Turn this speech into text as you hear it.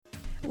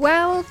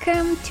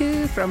Welcome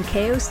to From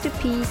Chaos to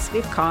Peace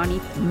with Connie.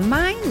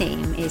 My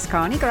name is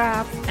Connie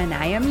Graf and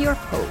I am your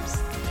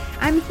host.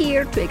 I'm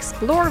here to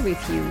explore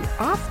with you,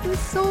 often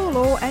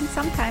solo and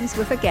sometimes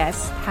with a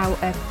guest, how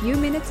a few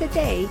minutes a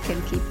day can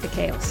keep the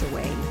chaos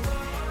away.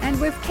 And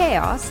with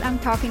chaos, I'm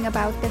talking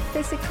about the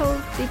physical,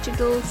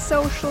 digital,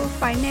 social,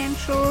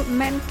 financial,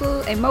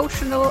 mental,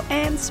 emotional,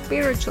 and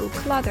spiritual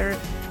clutter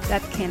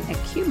that can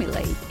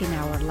accumulate in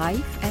our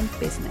life and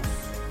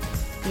business.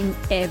 In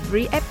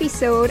every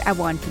episode, I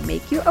want to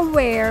make you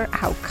aware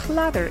how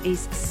clutter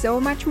is so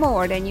much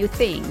more than you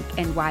think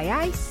and why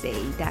I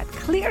say that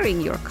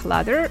clearing your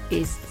clutter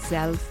is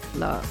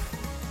self-love.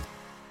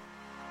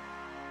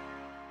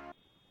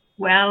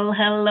 Well,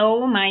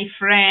 hello, my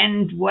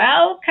friend.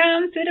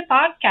 Welcome to the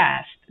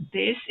podcast.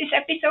 This is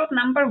episode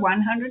number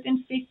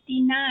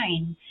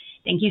 159.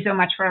 Thank you so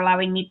much for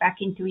allowing me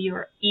back into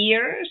your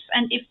ears.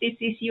 And if this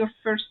is your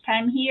first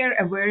time here,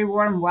 a very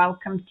warm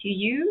welcome to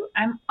you.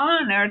 I'm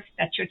honored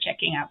that you're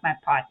checking out my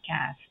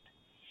podcast.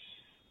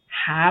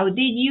 How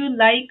did you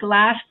like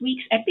last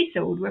week's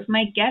episode with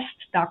my guest,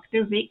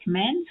 Dr. Vic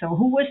Manso,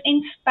 who was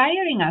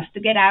inspiring us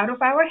to get out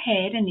of our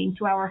head and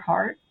into our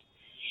heart?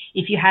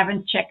 If you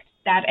haven't checked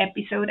that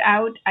episode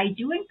out, I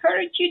do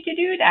encourage you to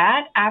do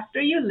that after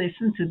you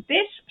listen to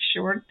this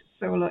short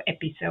solo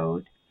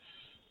episode.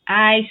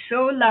 I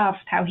so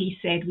loved how he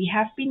said we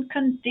have been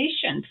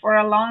conditioned for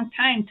a long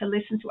time to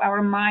listen to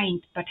our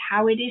mind, but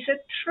how it is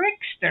a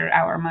trickster,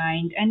 our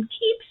mind, and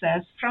keeps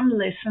us from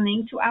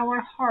listening to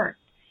our heart.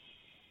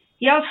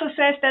 He also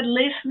says that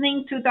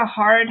listening to the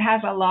heart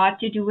has a lot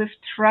to do with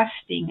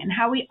trusting and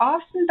how we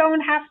often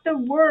don't have the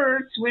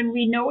words when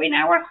we know in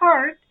our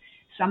heart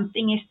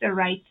something is the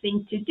right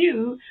thing to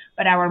do,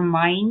 but our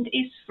mind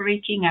is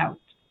freaking out.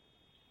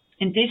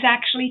 And this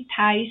actually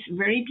ties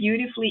very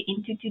beautifully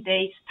into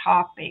today's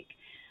topic.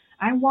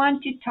 I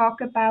want to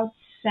talk about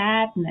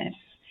sadness,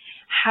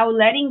 how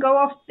letting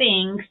go of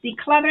things,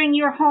 decluttering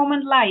your home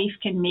and life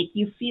can make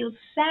you feel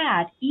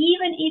sad,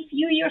 even if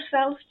you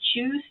yourself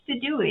choose to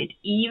do it,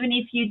 even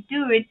if you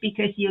do it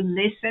because you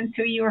listen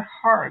to your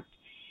heart.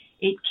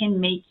 It can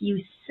make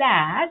you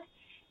sad,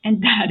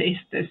 and that is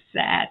the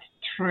sad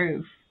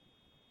truth.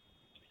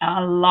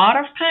 A lot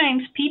of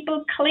times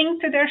people cling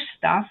to their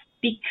stuff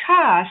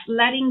because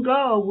letting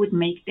go would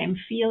make them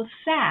feel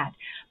sad.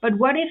 But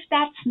what if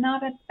that's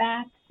not a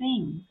bad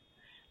thing?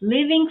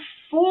 Living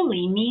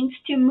fully means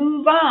to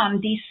move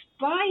on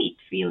despite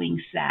feeling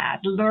sad,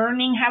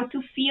 learning how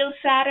to feel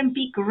sad and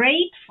be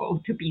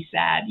grateful to be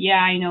sad.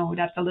 Yeah, I know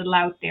that's a little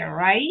out there,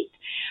 right?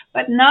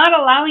 But not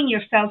allowing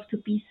yourself to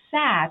be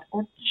sad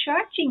or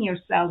judging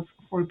yourself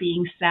for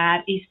being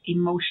sad is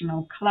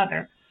emotional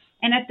clutter.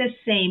 And at the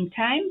same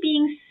time,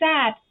 being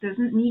sad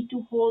doesn't need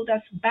to hold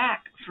us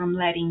back from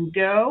letting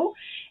go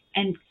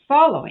and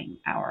following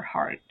our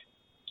heart.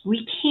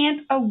 We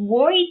can't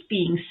avoid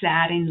being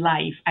sad in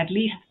life, at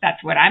least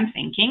that's what I'm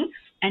thinking.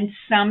 And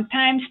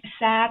sometimes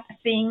sad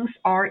things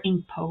are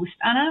imposed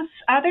on us.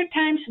 Other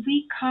times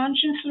we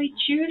consciously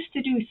choose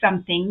to do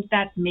something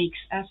that makes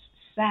us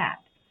sad.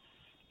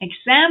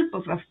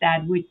 Examples of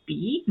that would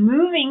be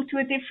moving to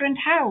a different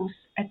house,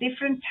 a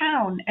different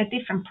town, a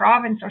different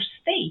province or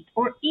state,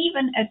 or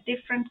even a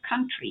different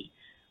country.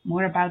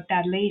 More about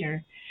that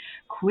later.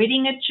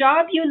 Quitting a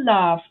job you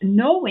love,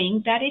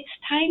 knowing that it's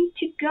time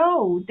to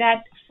go,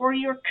 that for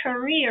your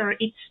career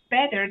it's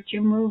better to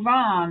move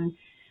on.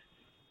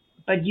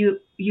 But you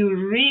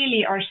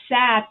really are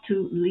sad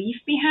to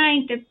leave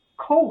behind the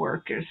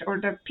coworkers or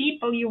the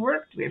people you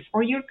worked with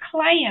or your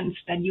clients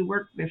that you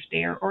worked with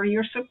there or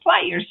your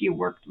suppliers you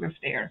worked with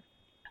there.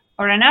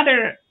 Or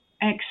another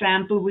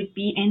example would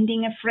be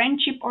ending a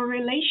friendship or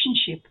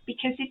relationship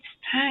because it's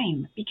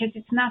time, because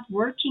it's not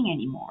working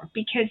anymore,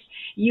 because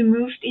you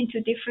moved into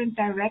different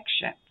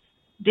directions.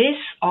 This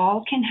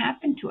all can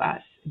happen to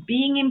us,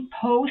 being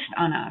imposed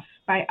on us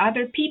by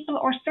other people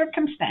or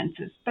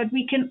circumstances, but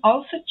we can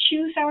also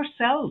choose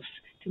ourselves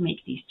to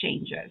make these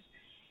changes.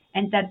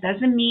 And that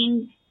doesn't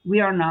mean we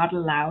are not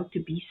allowed to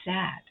be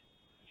sad.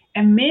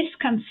 A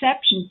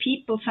misconception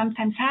people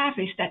sometimes have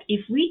is that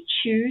if we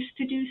choose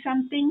to do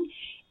something,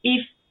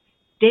 if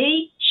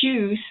they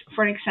choose,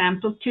 for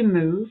example, to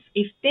move,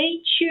 if they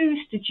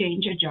choose to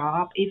change a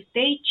job, if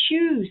they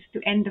choose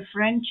to end a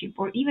friendship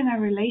or even a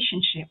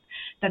relationship,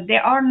 that they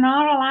are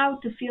not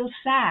allowed to feel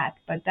sad,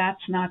 but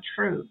that's not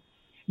true.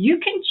 You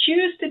can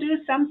choose to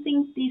do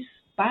something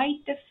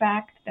despite the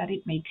fact that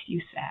it makes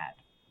you sad.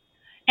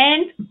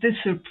 And the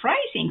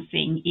surprising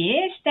thing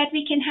is that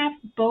we can have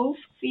both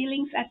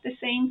feelings at the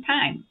same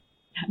time.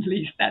 At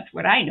least that's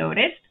what I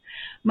noticed.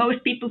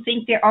 Most people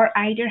think they are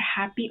either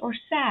happy or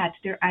sad.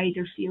 They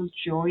either feel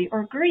joy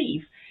or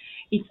grief.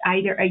 It's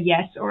either a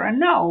yes or a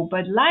no.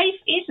 But life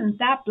isn't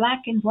that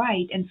black and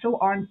white, and so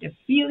aren't the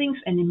feelings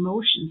and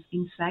emotions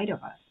inside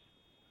of us.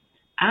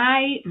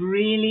 I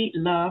really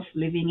love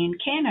living in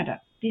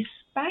Canada,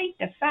 despite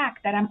the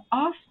fact that I'm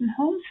often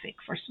homesick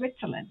for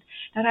Switzerland,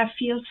 that I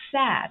feel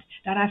sad,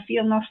 that I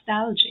feel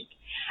nostalgic.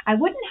 I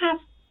wouldn't have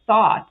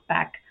thought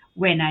back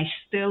when I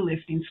still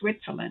lived in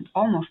Switzerland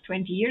almost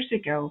 20 years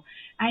ago,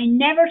 I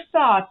never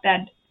thought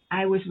that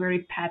I was very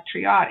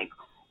patriotic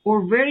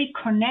or very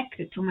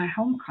connected to my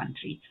home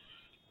country.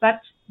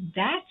 But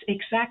that's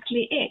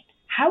exactly it.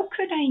 How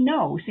could I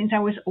know since I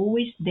was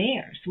always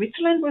there?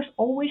 Switzerland was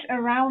always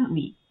around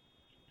me.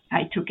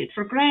 I took it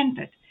for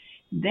granted.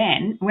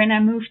 Then, when I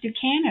moved to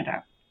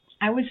Canada,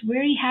 I was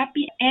very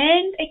happy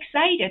and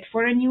excited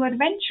for a new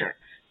adventure,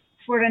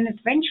 for an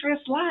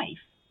adventurous life.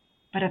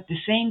 But at the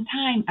same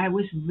time, I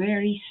was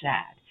very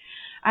sad.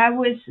 I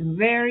was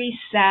very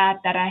sad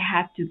that I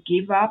had to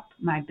give up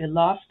my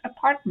beloved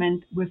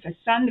apartment with a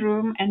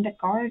sunroom and a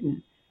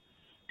garden,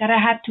 that I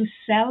had to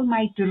sell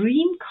my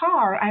dream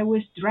car I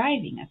was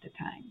driving at the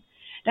time,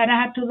 that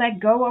I had to let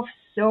go of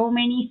so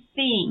many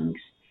things,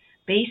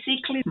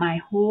 basically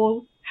my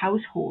whole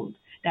household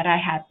that I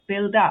had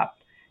built up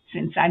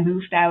since I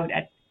moved out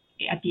at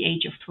the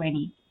age of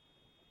 20,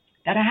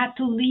 that I had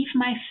to leave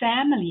my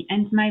family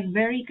and my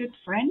very good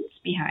friends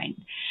behind,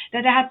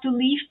 that I had to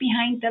leave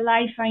behind the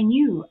life I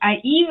knew. I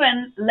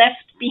even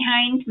left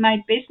behind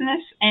my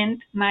business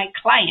and my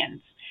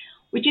clients,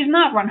 which is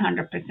not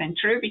 100%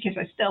 true because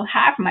I still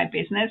have my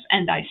business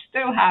and I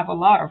still have a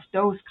lot of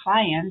those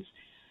clients,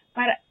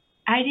 but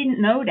I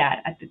didn't know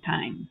that at the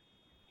time.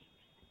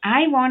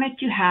 I wanted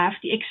to have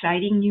the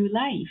exciting new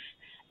life,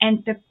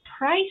 and the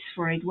price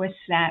for it was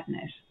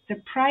sadness. The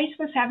price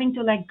was having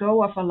to let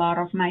go of a lot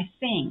of my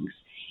things.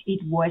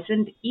 It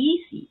wasn't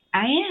easy.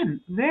 I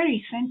am a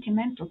very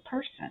sentimental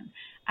person.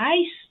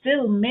 I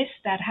still miss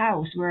that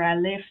house where I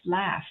lived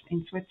last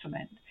in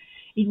Switzerland.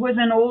 It was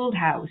an old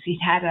house. It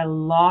had a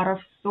lot of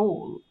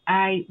soul.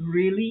 I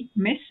really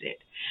miss it.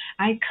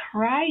 I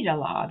cried a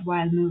lot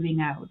while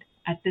moving out.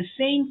 At the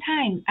same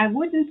time, I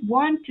wouldn't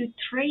want to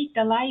trade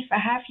the life I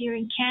have here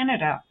in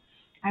Canada.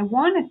 I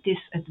wanted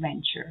this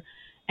adventure.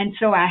 And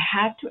so I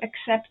had to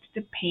accept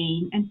the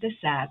pain and the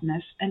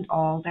sadness and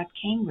all that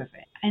came with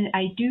it. And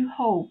I do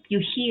hope you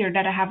hear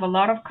that I have a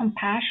lot of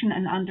compassion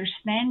and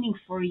understanding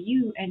for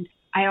you. And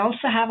I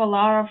also have a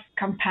lot of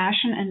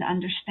compassion and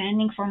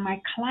understanding for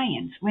my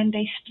clients when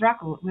they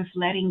struggle with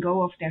letting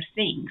go of their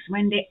things,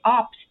 when they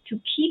opt to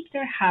keep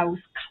their house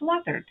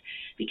cluttered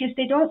because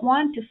they don't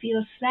want to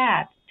feel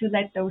sad to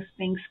let those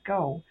things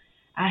go.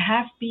 I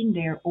have been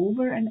there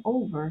over and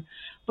over,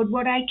 but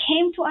what I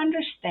came to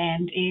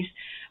understand is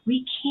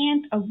we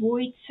can't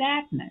avoid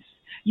sadness.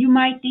 You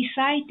might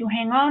decide to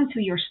hang on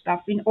to your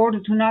stuff in order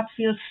to not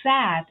feel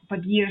sad,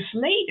 but years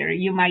later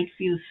you might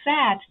feel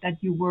sad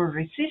that you were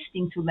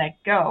resisting to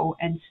let go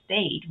and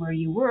stayed where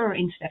you were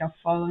instead of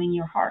following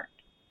your heart.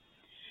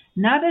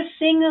 Not a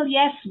single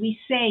yes we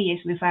say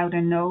is without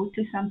a no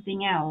to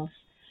something else.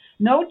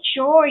 No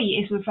joy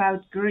is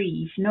without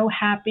grief. No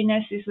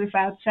happiness is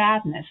without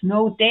sadness.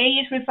 No day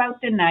is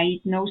without the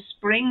night. No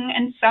spring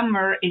and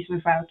summer is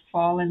without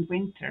fall and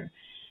winter.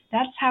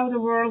 That's how the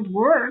world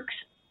works.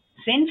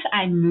 Since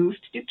I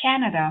moved to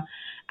Canada,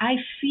 I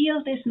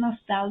feel this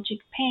nostalgic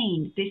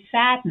pain, this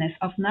sadness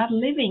of not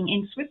living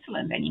in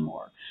Switzerland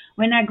anymore.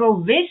 When I go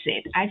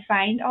visit, I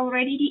find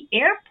already the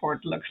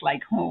airport looks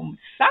like home,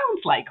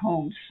 sounds like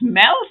home,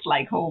 smells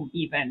like home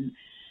even.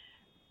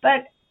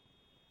 But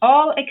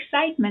all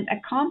excitement,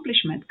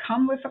 accomplishment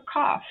come with a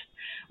cost,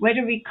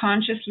 whether we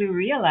consciously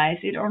realize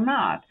it or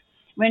not.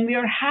 When we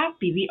are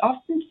happy, we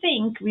often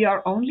think we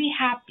are only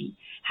happy.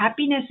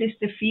 Happiness is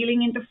the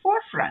feeling in the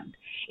forefront.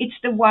 It's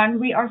the one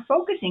we are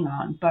focusing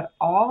on, but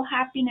all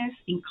happiness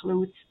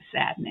includes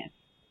sadness.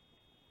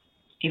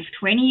 If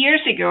 20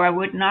 years ago I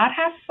would not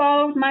have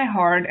followed my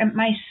heart and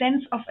my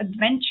sense of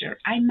adventure,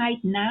 I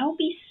might now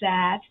be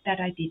sad that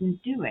I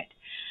didn't do it.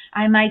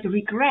 I might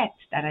regret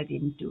that I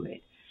didn't do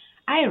it.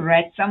 I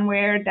read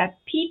somewhere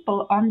that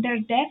people on their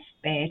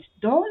deathbed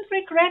don't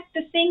regret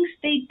the things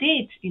they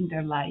did in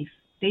their life.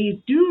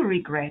 They do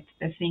regret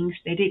the things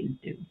they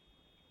didn't do.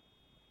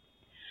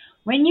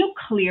 When you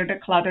clear the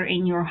clutter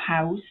in your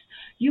house,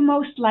 you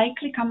most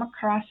likely come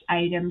across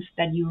items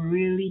that you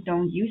really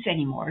don't use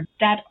anymore,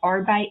 that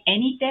are by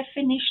any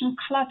definition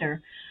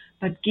clutter,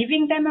 but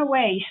giving them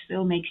away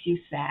still makes you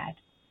sad.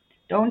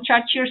 Don't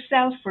judge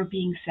yourself for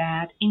being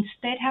sad.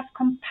 Instead, have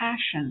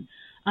compassion.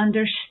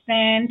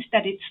 Understand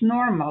that it's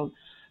normal.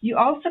 You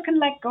also can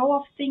let go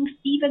of things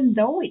even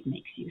though it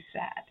makes you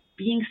sad.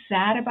 Being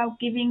sad about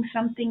giving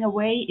something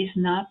away is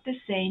not the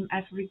same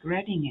as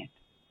regretting it.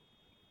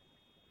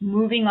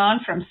 Moving on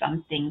from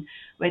something,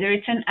 whether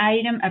it's an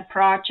item, a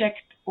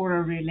project, or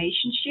a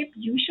relationship,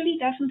 usually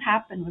doesn't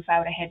happen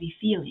without a heavy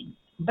feeling.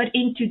 But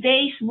in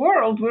today's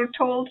world, we're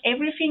told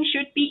everything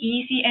should be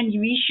easy and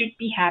we should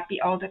be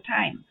happy all the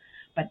time.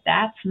 But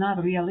that's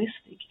not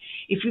realistic.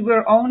 If we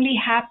were only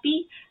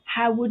happy,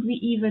 how would we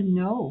even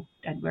know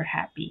that we're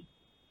happy?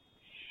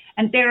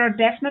 And there are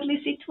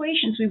definitely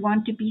situations we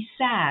want to be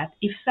sad.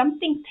 If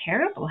something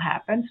terrible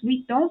happens,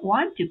 we don't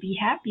want to be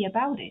happy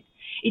about it.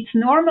 It's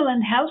normal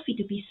and healthy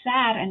to be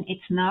sad, and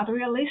it's not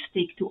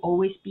realistic to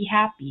always be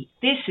happy.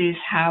 This is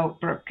how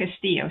Brooke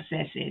Castillo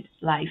says it.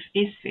 Life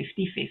is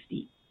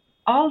 50-50.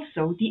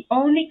 Also, the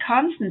only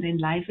constant in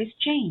life is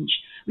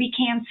change. We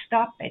can't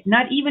stop it,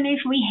 not even if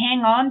we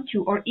hang on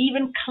to or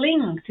even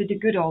cling to the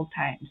good old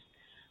times.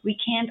 We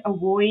can't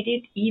avoid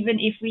it even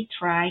if we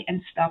try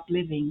and stop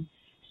living.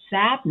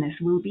 Sadness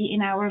will be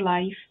in our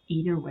life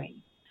either way.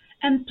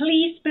 And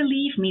please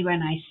believe me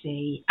when I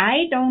say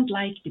I don't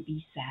like to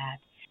be sad.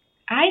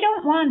 I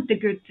don't want the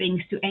good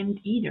things to end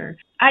either.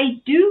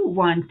 I do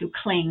want to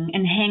cling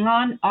and hang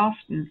on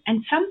often,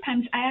 and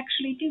sometimes I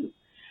actually do.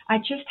 I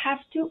just have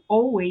to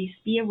always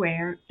be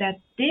aware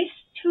that this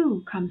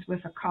too comes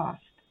with a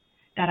cost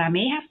that I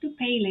may have to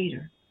pay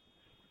later.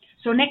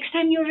 So next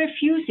time you're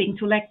refusing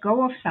to let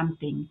go of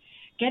something,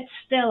 get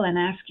still and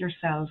ask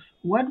yourself,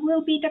 what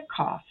will be the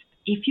cost?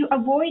 If you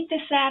avoid the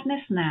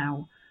sadness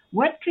now,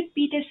 what could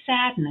be the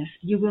sadness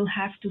you will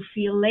have to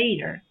feel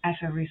later as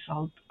a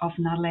result of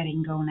not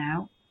letting go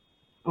now?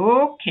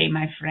 Okay,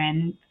 my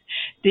friend,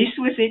 this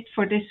was it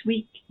for this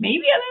week.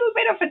 Maybe a little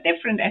bit of a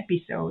different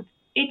episode.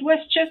 It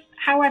was just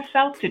how I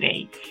felt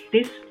today.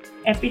 This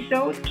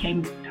episode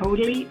came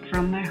totally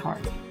from my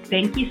heart.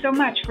 Thank you so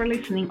much for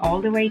listening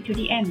all the way to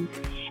the end.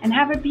 And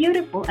have a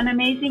beautiful and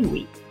amazing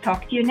week.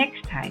 Talk to you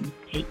next time.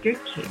 Take good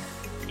care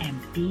and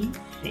be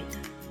safe.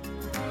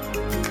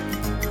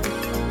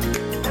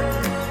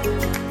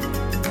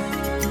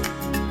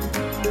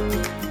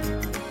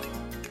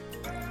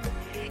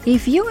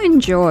 If you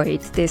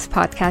enjoyed this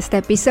podcast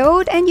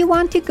episode and you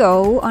want to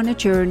go on a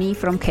journey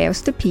from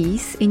chaos to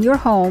peace in your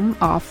home,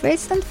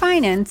 office, and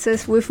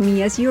finances with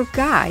me as your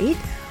guide,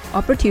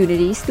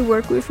 opportunities to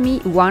work with me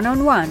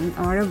one-on-one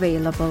are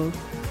available.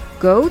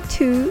 Go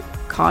to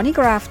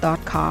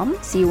ConnieGraf.com,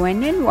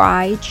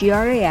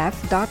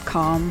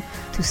 ConnyGraf.com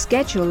to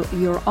schedule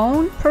your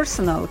own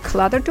personal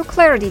Clutter to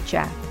Clarity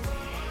chat.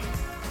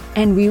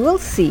 And we will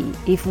see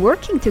if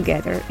working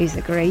together is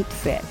a great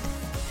fit.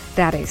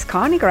 That is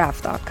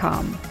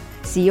ConnieGraf.com,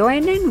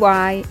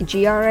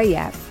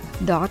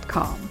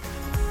 ConnyGraf.com.